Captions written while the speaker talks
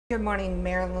Good morning,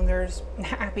 Marylanders.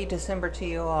 Happy December to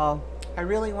you all. I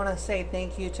really want to say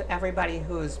thank you to everybody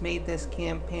who has made this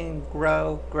campaign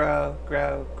grow,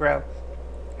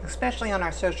 especially on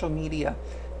our social media,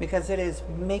 because it is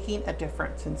making a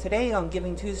difference. And today on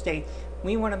Giving Tuesday,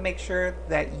 we want to make sure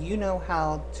that you know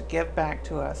how to give back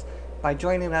to us by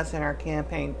joining us in our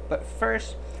campaign. But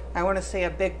first, I want to say a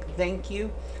big thank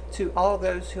you to all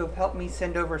those who have helped me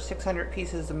send over 600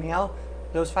 pieces of mail.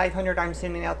 Those 500 I'm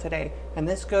sending out today. And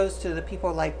this goes to the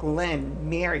people like Lynn,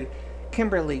 Mary,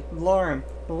 Kimberly, Lauren,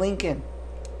 Lincoln,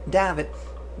 David,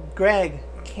 Greg,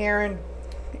 Karen,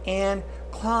 Ann,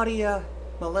 Claudia,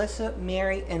 Melissa,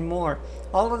 Mary, and more.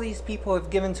 All of these people have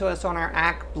given to us on our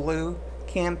Act Blue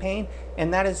campaign,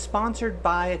 and that is sponsored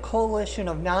by a coalition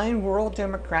of 9 rural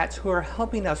Democrats who are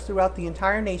helping us throughout the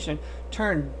entire nation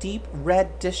turn deep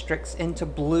red districts into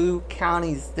blue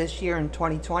counties this year in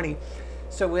 2020.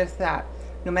 So with that,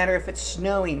 no matter if it's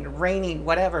snowing, raining,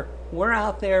 whatever, we're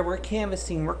out there, we're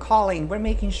canvassing, we're calling, we're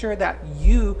making sure that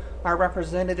you are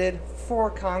represented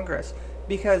for Congress.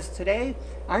 Because today,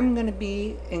 I'm going to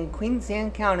be in Queen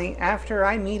Anne County after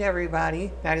I meet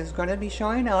everybody that is going to be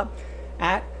showing up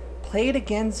at Play It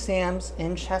Again Sam's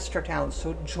in Chestertown.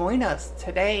 So join us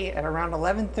today at around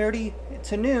 11:30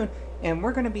 to noon, and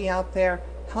we're going to be out there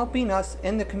helping us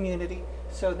in the community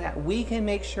so that we can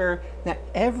make sure that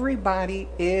everybody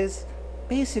is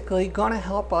basically going to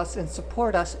help us and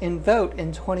support us and vote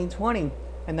in 2020.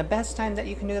 And the best time that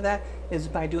you can do that is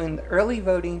by doing the early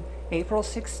voting April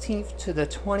 16th to the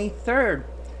 23rd.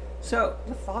 So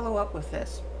to follow up with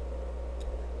this,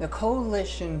 the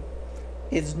coalition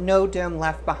is No Dem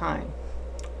Left Behind.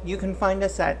 You can find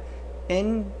us at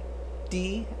NDLB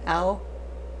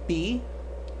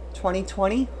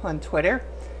 2020 on Twitter,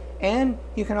 and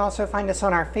you can also find us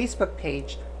on our Facebook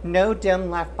page, No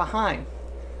Dem Left Behind.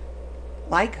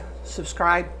 Like,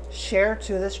 subscribe, share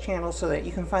to this channel so that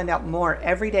you can find out more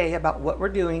every day about what we're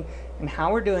doing and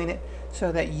how we're doing it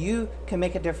so that you can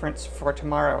make a difference for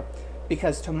tomorrow.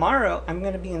 Because tomorrow I'm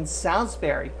going to be in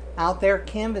Salisbury out there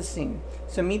canvassing.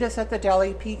 So meet us at the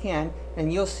Deli Pecan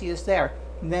and you'll see us there.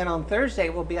 And then on Thursday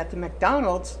we'll be at the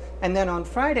McDonald's, and then on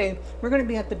Friday we're going to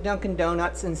be at the Dunkin'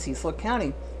 Donuts in Cecil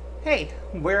County. Hey,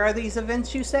 where are these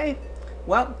events, you say?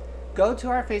 Well, go to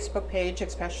our Facebook page,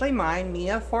 especially mine,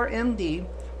 Mia4MD,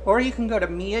 or you can go to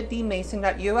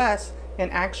miadmason.us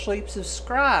and actually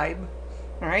subscribe,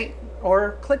 all right?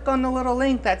 Or click on the little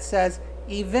link that says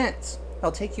events.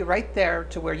 It'll take you right there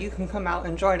to where you can come out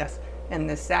and join us. And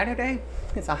this Saturday,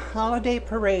 it's a holiday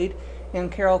parade in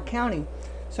Carroll County.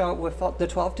 So with the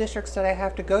 12 districts that I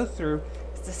have to go through,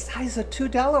 it's the size of 2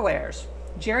 Delawares,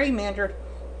 gerrymandered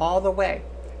all the way.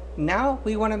 Now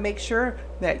we want to make sure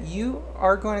that you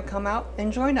are going to come out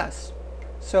and join us.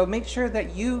 So make sure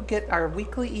that you get our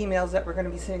weekly emails that we're going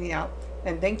to be sending out.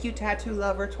 And thank you, Tattoo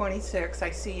Lover 26.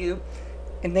 I see you.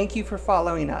 And thank you for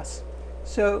following us.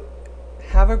 So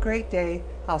have a great day.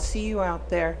 I'll see you out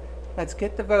there. Let's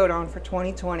get the vote on for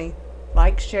 2020.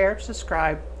 Like, share,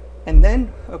 subscribe. And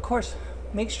then, of course,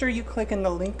 make sure you click in the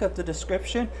link of the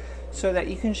description so that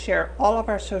you can share all of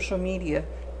our social media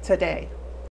today.